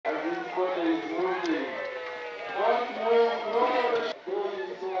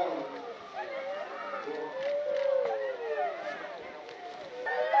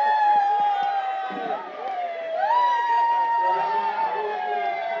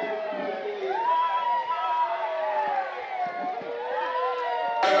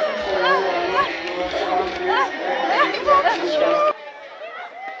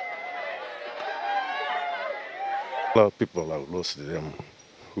far people have lost them.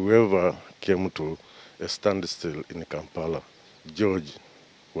 Whoever came to a standstill in Kampala, George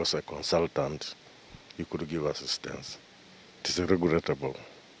was a consultant. He could give assistance. It is regrettable.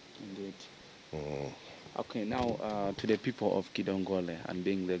 Indeed. Okay, now to the people of Kidongole and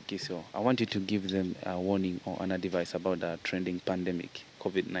being the Giso, I want you to give them a warning or an advice about the trending pandemic,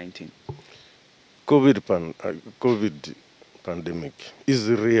 COVID-19. COVID pandemic is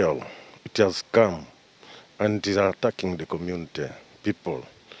real. It has come and it is attacking the community, people,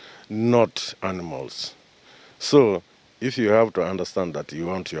 not animals. So if you have to understand that you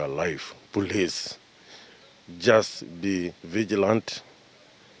want your life, please just be vigilant,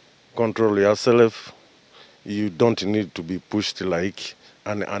 control yourself. You don't need to be pushed like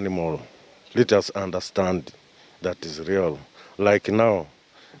an animal. Let us understand that is real. Like now,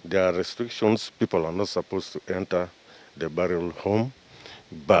 there are restrictions. People are not supposed to enter the burial home,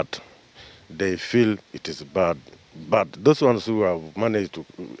 but they feel it is bad. But those ones who have managed to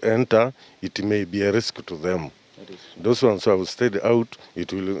enter, it may be a risk to them. Those ones who have stayed out,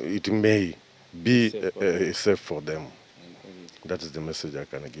 it may be safe for them. That is the message I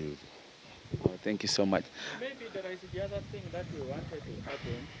can give. Oh, thank you so much. Maybe there is the other thing that we wanted to add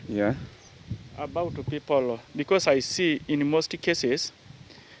on. Yeah. About people, because I see in most cases,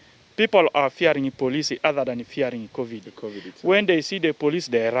 people are fearing police other than fearing COVID. When they see the police,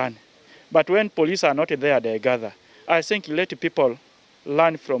 they run. But when police are not there, they gather. I think let people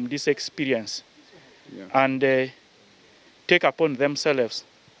learn from this experience and take upon themselves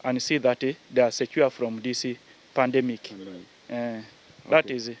and see that they are secure from this pandemic.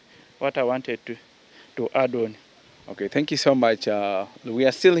 That is what I wanted to add on. Okay, thank you so much. We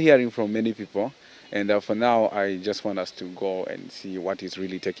are still hearing from many people, and for now, I just want us to go and see what is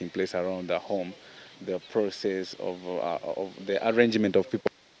really taking place around the home, the process of the arrangement of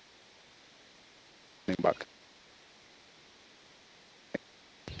people coming back.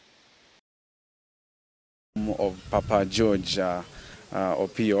 Of Papa George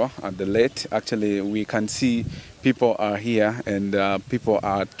Opio at the late. Actually, we can see people are here and people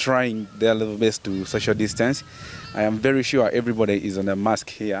are trying their level best to social distance. I am very sure everybody is on a mask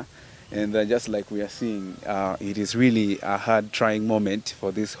here, and just like we are seeing, it is really a hard trying moment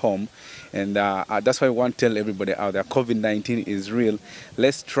for this home, and that's why I want to tell everybody out there, COVID-19 is real.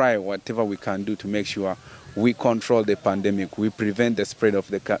 Let's try whatever we can do to make sure we control the pandemic, we prevent the spread of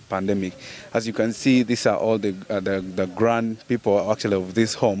the pandemic. As you can see, these are all the grand people actually of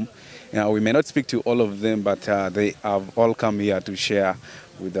this home. We may not speak to all of them, but they have all come here to share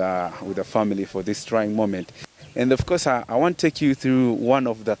with the family for this trying moment. And of course, I want to take you through one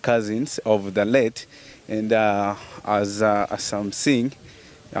of the cousins of the late, and as I'm seeing,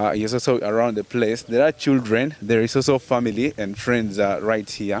 he's also around the place. There are children, there is also family and friends right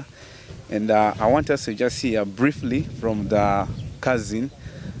here. And I want us to just hear briefly from the cousin,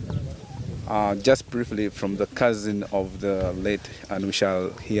 just briefly from the cousin of the late, and we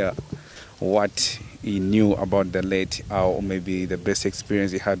shall hear what he knew about the late, or maybe the best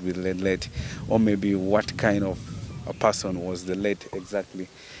experience he had with the late, or maybe what kind of a person was the late exactly.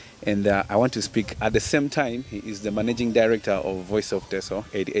 And I want to speak at the same time. He is the managing director of Voice of Teso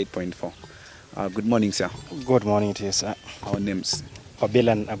 88.4. Good morning, sir. Good morning to you, sir. Our names?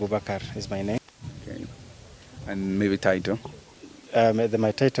 Obilan Abubakar is my name. Okay. And maybe title?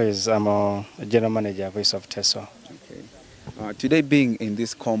 My title is I'm a general manager, Voice of Teso. Okay. Today being in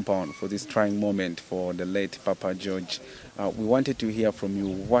this compound for this trying moment for the late Papa George, we wanted to hear from you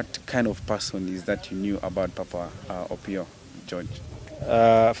what kind of person is that you knew about Papa Opio George.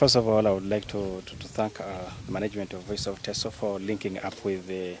 First of all, I would like to thank the management of Voice of Teso for linking up with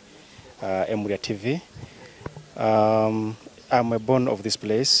the EmuriaTV. I'm a born of this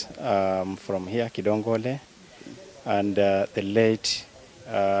place, from here, Kidongole, and the late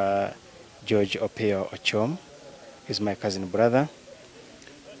George Opio Ochom is my cousin brother.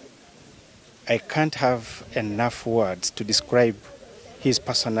 I can't have enough words to describe his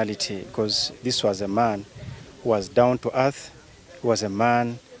personality, because this was a man who was down to earth. He was a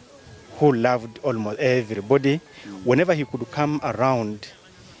man who loved almost everybody. Whenever he could come around,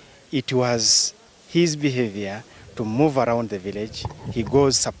 it was his behavior to move around the village. He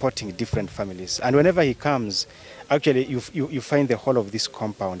goes supporting different families. And whenever he comes, actually you find the whole of this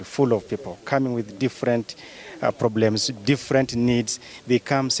compound full of people coming with different problems, different needs. They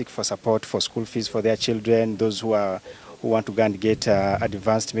come seek for support for school fees for their children, those who want to go and get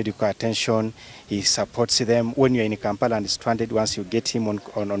advanced medical attention. He supports them. When you're in Kampala and stranded, once you get him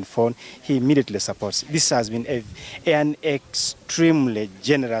on phone, he immediately supports. This has been an extremely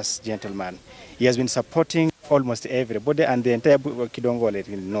generous gentleman. He has been supporting almost everybody, and the entire Kidongole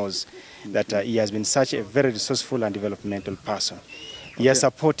knows that he has been such a very resourceful and developmental person. He has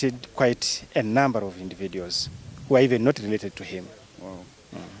supported quite a number of individuals who are even not related to him. Wow.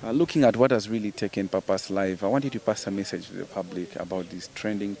 Looking at what has really taken Papa's life, I want you to pass a message to the public about this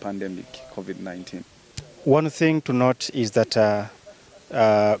trending pandemic, COVID-19. One thing to note is that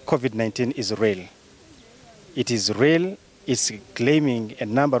COVID-19 is real. It is real. It's claiming a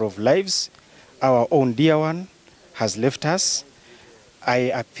number of lives. Our own dear one has left us.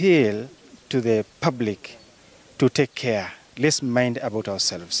 I appeal to the public to take care. Let's mind about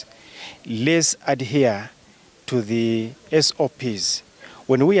ourselves. Let's adhere to the SOPs.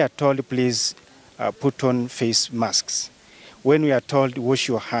 When we are told, please put on face masks. When we are told, wash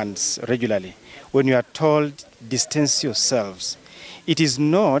your hands regularly. When you are told, distance yourselves. It is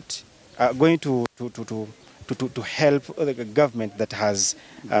not going to help the government that has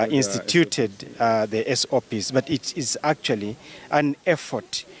instituted the SOPs, but it is actually an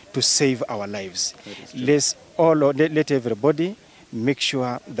effort to save our lives. Let everybody make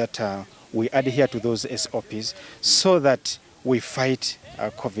sure that we adhere to those SOPs so that we fight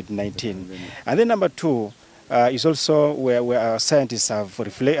COVID-19. And then number two is also where our scientists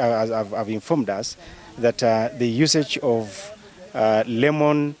have informed us that the usage of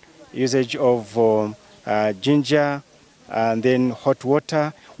lemon, usage of ginger, and then hot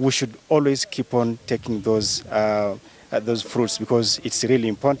water, we should always keep on taking those fruits because it's really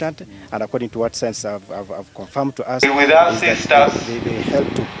important. And according to what science have confirmed to us, with our sisters, they help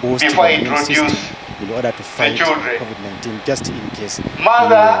to boost before the immune system introduce in order to fight children. COVID-19, just in case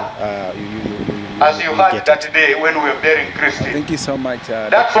Mother, as you get heard that day when we were burying Christy. Thank you so much.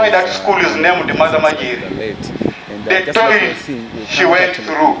 That's why that school is named Mother Majeri. The toil she went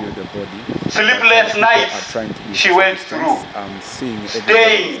through, sleepless nights she went through,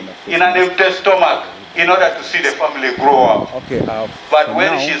 staying in an empty stomach in order to see the family grow up. But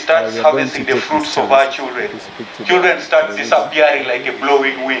when she starts harvesting the fruits of her children, children start disappearing like a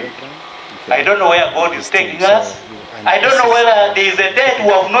blowing wind. I don't know where God is taking us. I don't know whether there is a debt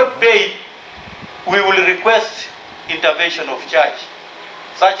we have not paid. We will request intervention of church,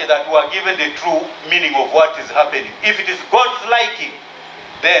 such that we are given the true meaning of what is happening. If it is God's liking,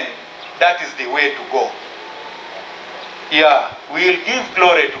 then that is the way to go. Yeah, we will give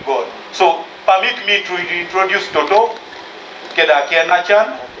glory to God. So permit me to introduce Toto, Kedakia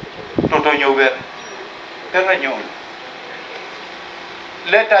Nachan, Toto Nyover, Teranyon.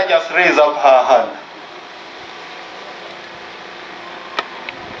 Let her just raise up her hand.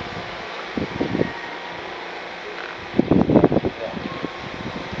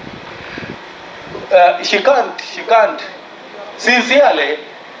 She can't. Sincerely,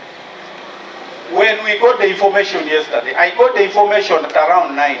 when we got the information yesterday, I got the information at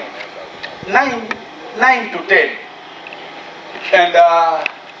around 9 to 10. And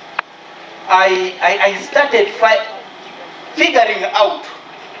I started figuring out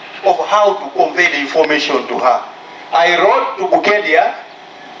of how to convey the information to her. I wrote to Bukedia.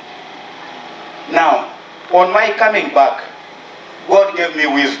 Now, on my coming back, God gave me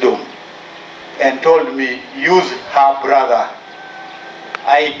wisdom and told me, use her brother.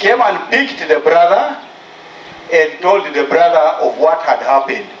 I came and picked the brother and told the brother of what had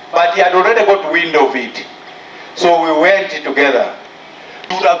happened. But he had already got wind of it. So we went together.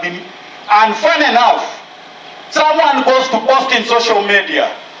 It would have been unfun enough. Someone goes to post in social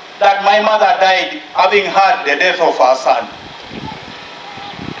media that my mother died having heard the death of her son.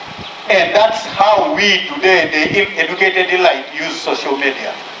 And that's how we today, the educated elite, use social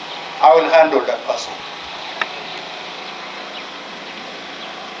media. I will handle that person.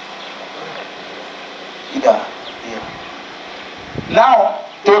 Yeah. Now,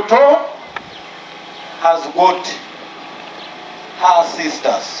 Toto has got her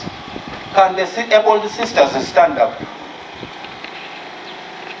sisters. Can the able sisters stand up?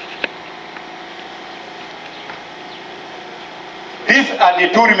 These are the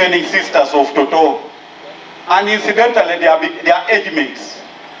two remaining sisters of Toto. And incidentally, they are age mates.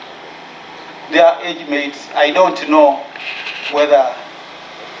 They are age mates. I don't know whether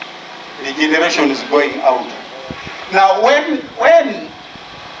the generation is going out. Now, when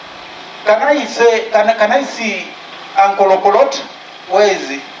can I see Uncle Okolot? Where is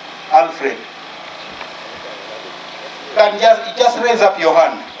he? Alfred. Can just raise up your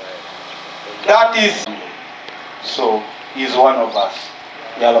hand. That is, so he's one of us.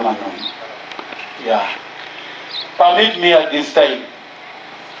 Yalamanon. Yeah. Permit me at this time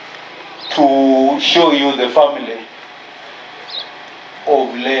to show you the family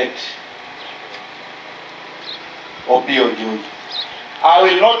of late Opio George. I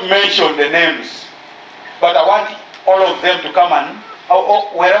will not mention the names But I want all of them to come and,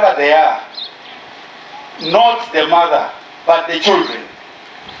 wherever they are, not the mother, but the children.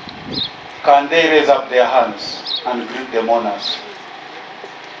 Can they raise up their hands and greet the mourners?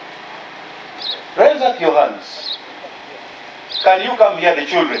 Raise up your hands. Can you come here, the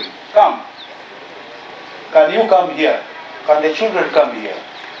children? Come. Can you come here? Can the children come here?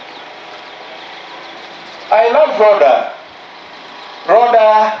 I love Rhoda.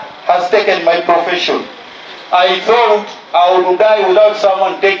 Rhoda has taken my profession. I thought I would die without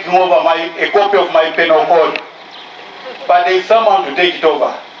someone taking over a copy of my penal code. But there is someone to take it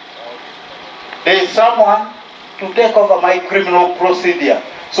over. There is someone to take over my criminal procedure.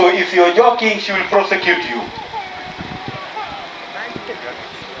 So if you're joking, she will prosecute you.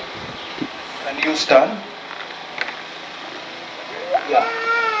 Can you stand? Yeah.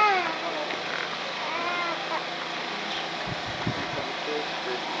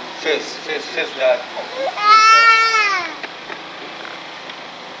 Face that.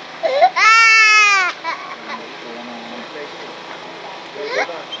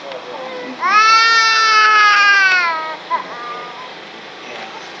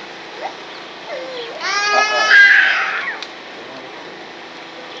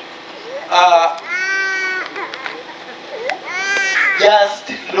 Just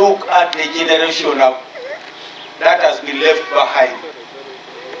look at the generation that has been left behind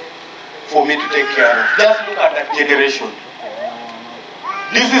for me to take care of. Just look at that generation.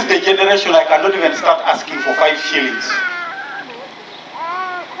 This is the generation I cannot even start asking for 5 shillings.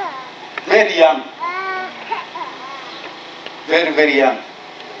 Very young. Very, very young.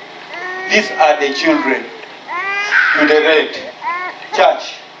 These are the children. To the red.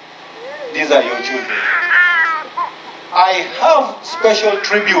 Church, these are your children. I have special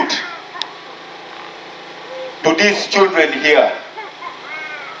tribute to these children here.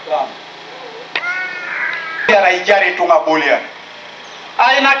 Come. Majeri tungabulia.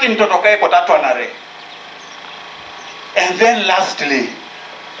 Aina kintotokae kotatu anare. And then lastly,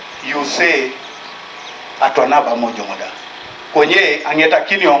 you say atwanaba mojo moda. Kwenye angeta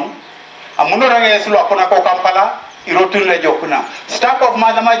kinyong amunora ngesulu akona ko Kampala irotun jokuna. Staff of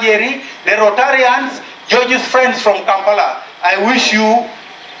Mother Majeri, the Rotarians, George's friends from Kampala, I wish you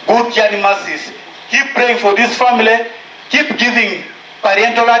good journey masses. Keep praying for this family, keep giving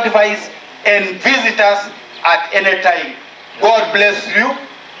parental advice and visit us at any time. God bless you.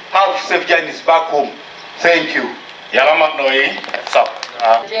 Have safe journeys back home. Thank you. Gentlemen,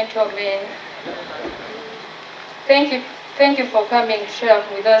 thank you for coming to share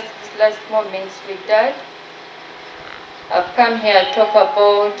with us these last moments with Dad. I've come here to talk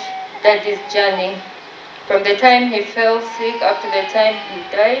about Daddy's journey. From the time he fell sick up to the time he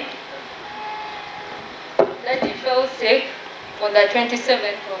died. Daddy fell sick on the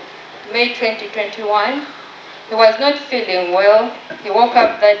 27th of May 2021. He was not feeling well. He woke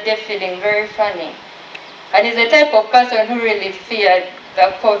up that day feeling very funny. And he's the type of person who really feared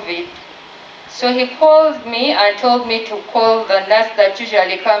the COVID. So he called me and told me to call the nurse that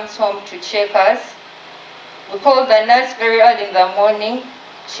usually comes home to check us. We called the nurse very early in the morning.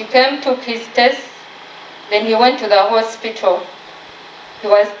 She came, took his tests, then he went to the hospital. He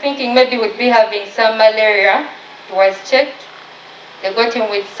was thinking maybe we'd be having some malaria. He was checked. They got him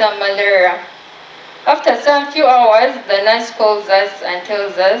with some malaria. After some few hours, the nurse calls us and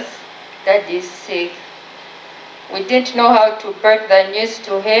tells us that he's sick. We didn't know how to break the news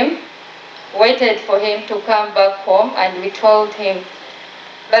to him. Waited for him to come back home and we told him.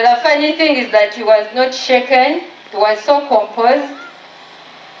 But the funny thing is that he was not shaken. He was so composed.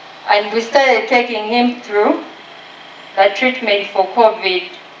 And we started taking him through the treatment for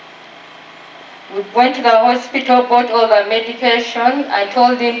COVID. We went to the hospital, bought all the medication. I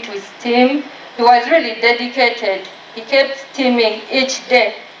told him to steam. He was really dedicated. He kept steaming each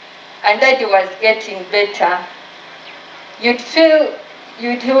day. And Daddy was getting better. He would tell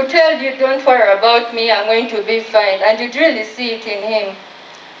you, don't worry about me, I'm going to be fine. And you'd really see it in him.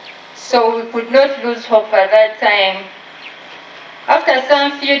 So we could not lose hope at that time. After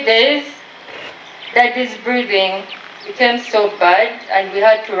some few days, Daddy's breathing became so bad and we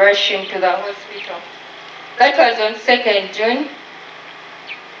had to rush him to the hospital. That was on 2nd June.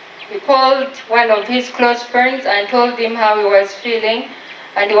 We called one of his close friends and told him how he was feeling,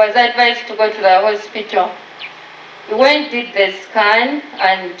 and he was advised to go to the hospital. We went, did the scan,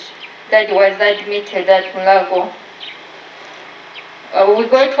 and Daddy was admitted at Mulago. We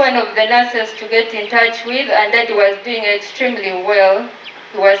got one of the nurses to get in touch with, and Daddy was doing extremely well.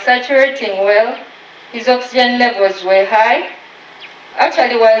 He was saturating well. His oxygen levels were high.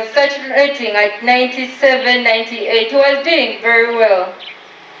 Actually, was saturating at 97, 98. He was doing very well.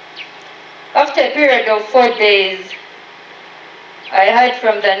 After a period of 4 days, I heard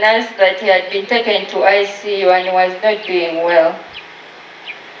from the nurse that he had been taken to ICU and he was not doing well.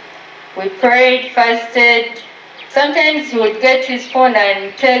 We prayed, fasted. Sometimes he would get his phone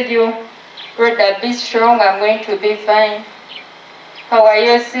and tell you, "Brother, be strong, I'm going to be fine. How are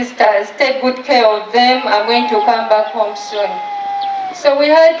your sisters? Take good care of them, I'm going to come back home soon." So we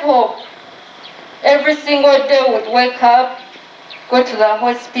had hope. Every single day we'd wake up, go to the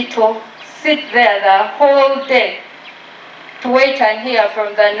hospital, sit there the whole day to wait and hear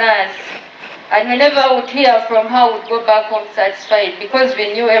from the nurse. And whenever we would hear from her, we'd go back home satisfied because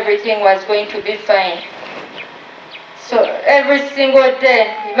we knew everything was going to be fine. So every single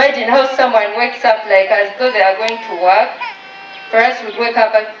day, imagine how someone wakes up like as though they are going to work. For us, we'd wake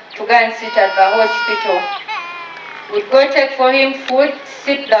up to go and sit at the hospital. We'd go take for him food,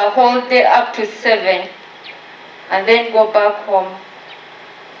 sit the whole day up to 7, and then go back home.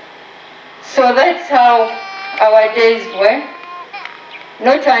 So that's how our days were.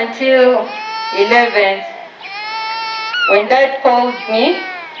 Not until 11th, when Dad called me,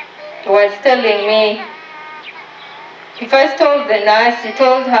 he was telling me, he first told the nurse, he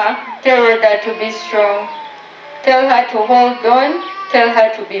told her, "Tell Rhoda to be strong. Tell her to hold on. Tell her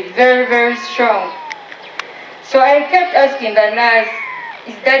to be very, very strong." So I kept asking the nurse,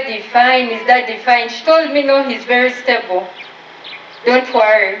 "Is Daddy fine? Is Daddy fine?" She told me, "No, he's very stable. Don't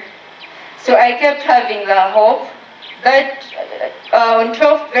worry." So I kept having the hope that on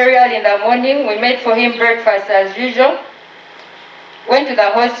 12, very early in the morning, we made for him breakfast as usual. Went to the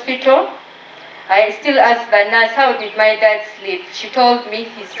hospital. I still asked the nurse, "How did my dad sleep?" She told me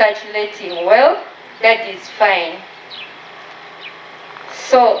he's circulating well, Dad is fine.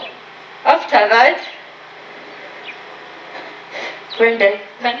 So after that, Brenda,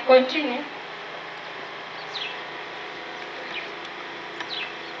 can continue.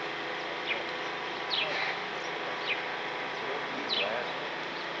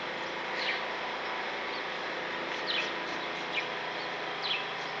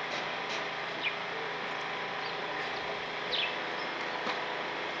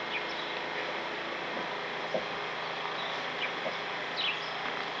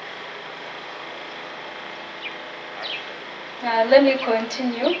 Let me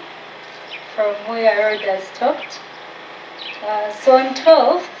continue from where Rhoda stopped. So on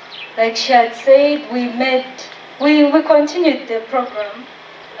 12th, like she had said, we continued the program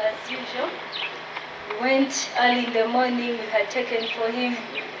as usual. We went early in the morning, we had taken for him.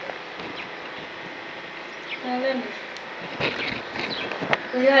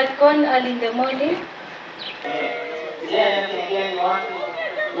 We had gone early in the morning.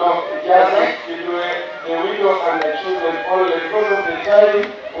 No, just to do it, the widow and the children only. Because of the time,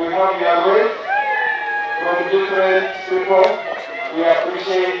 we have your rate from different people. We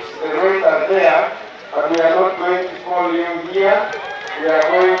appreciate the rates are there, but we are not going to call you here. We are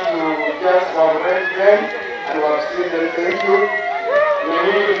going to just congratulate them and we have seen them. Thank you. We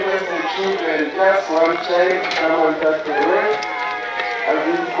will request the children, just one child, someone touch the rate, and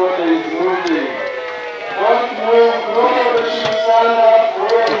this body is moving. Don't move, nobody should stand up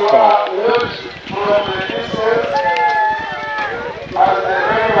where you are, look from the distance as the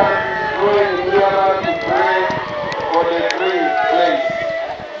reverend is going nearer to pray for the green place.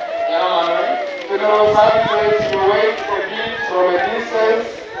 Funeral services, you wait a bit from a distance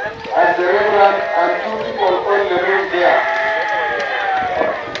as the reverend and 2 people on the road there.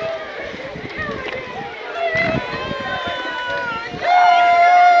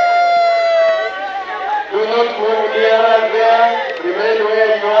 Do not move nearer there, remain where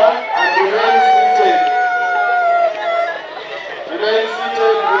you are and remain seated. Remain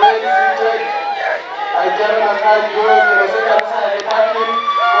seated, remain seated. I tell my God, George, in the second side, parking,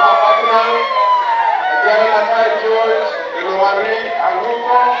 from a partner. I tell my God, George, in the Marie, and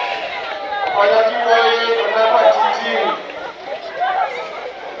Ruko, Pajatukoye, Onapa Chichini.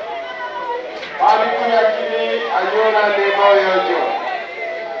 Abikuyakini, Anyona, Nebo, Yojo.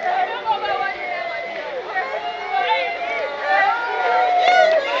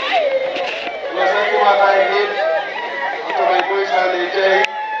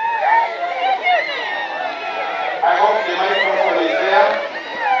 I hope the microphone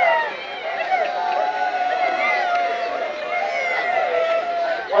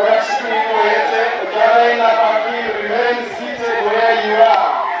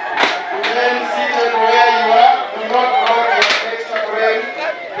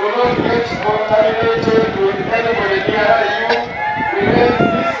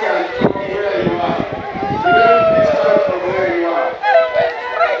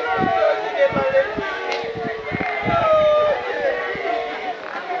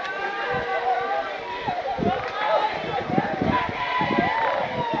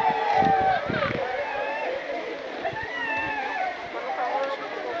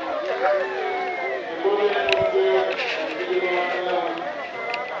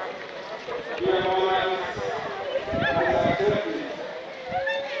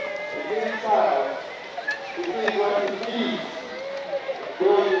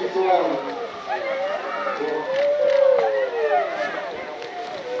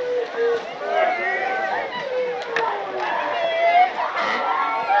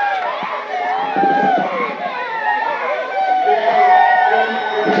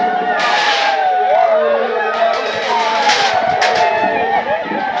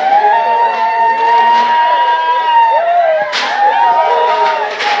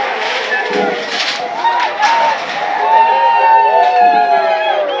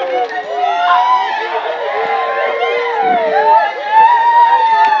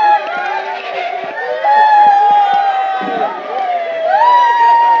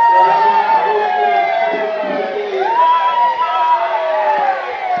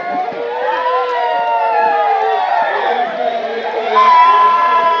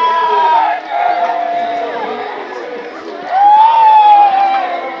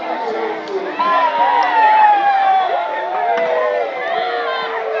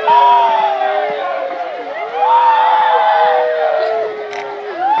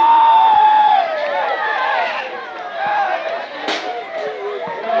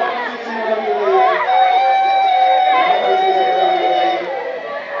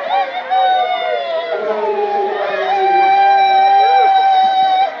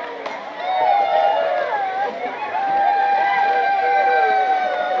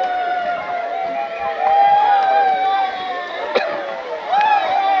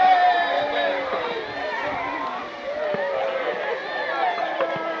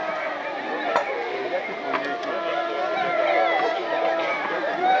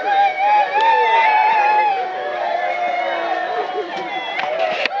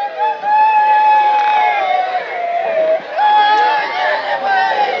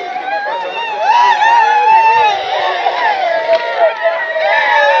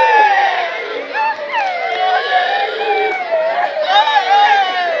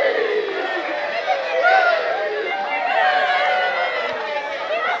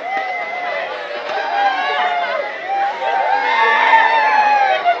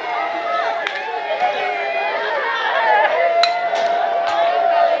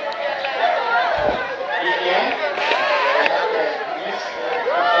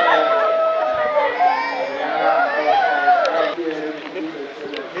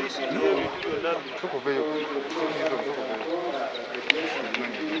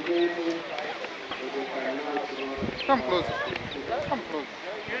Come closer. Come closer.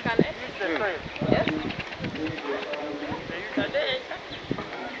 You can exit the trail. Yes?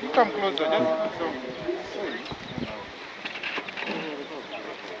 You come closer. Just so.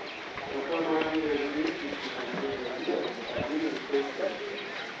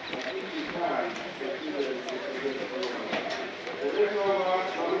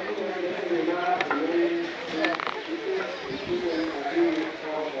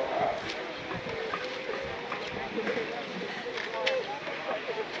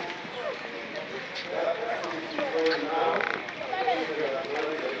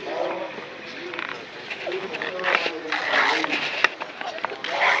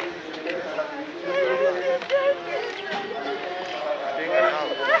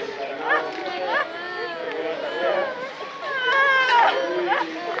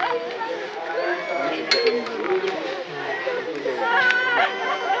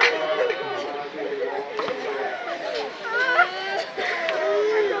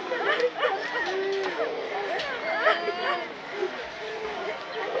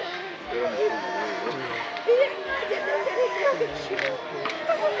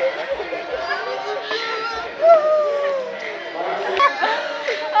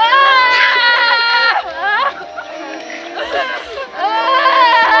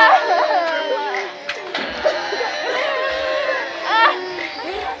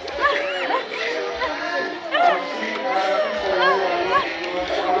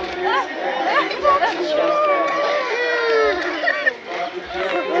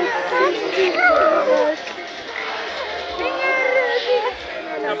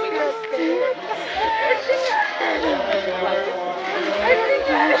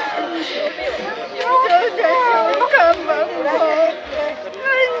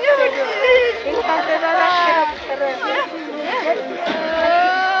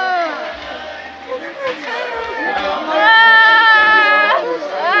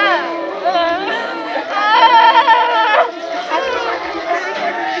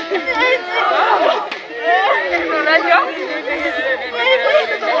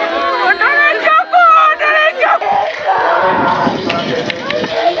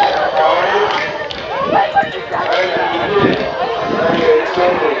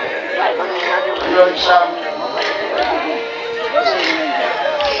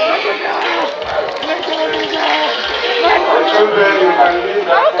 Children, you can leave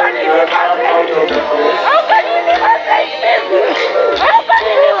the phone and come out of the place. How can you leave us like this? How can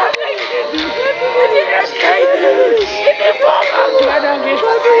you leave us like this? You didn't say this. Uniform us. Uniform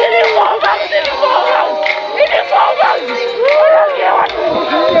us. Uniform us. Uniform us.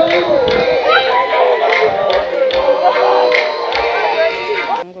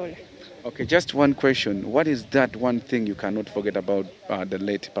 Okay, just one question. What is that one thing you cannot forget about the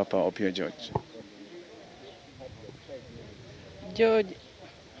late Papa Opio George? George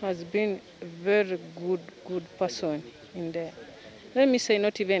has been a very good person in there. Let me say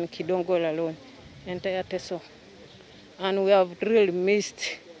not even Kidongole alone, entire Teso. And we have really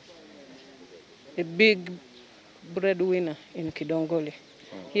missed a big breadwinner in Kidongole.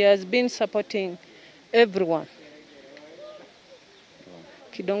 He has been supporting everyone.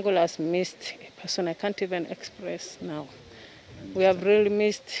 Kidongole has missed a person I can't even express now. We have really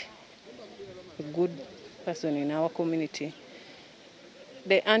missed a good person in our community.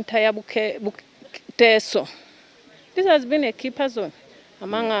 The entire Teso. This has been a key person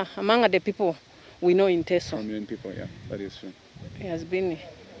among the people we know in Teso. Prominent people, yeah, that is true. He has been a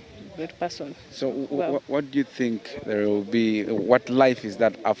great person. So what do you think there will be, what life is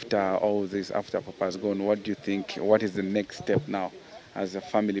that after all this, after Papa's gone? What do you think, what is the next step now as a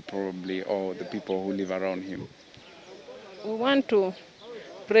family probably, or the people who live around him? We want to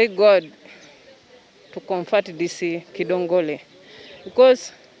pray God to comfort this Kidongole,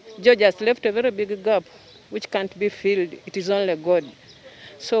 because George has left a very big gap which can't be filled. It is only God.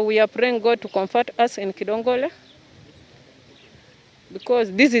 So we are praying God to comfort us in Kidongole,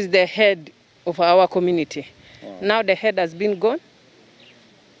 because this is the head of our community. Wow. Now the head has been gone.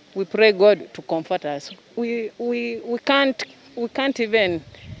 We pray God to comfort us. We can't even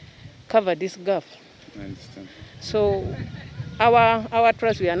cover this gap. I understand. So our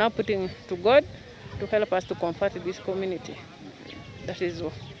trust we are now putting to God to help us to comfort this community. Okay. That is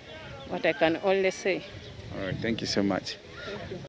what I can only say. All right, thank you so much. Thank you.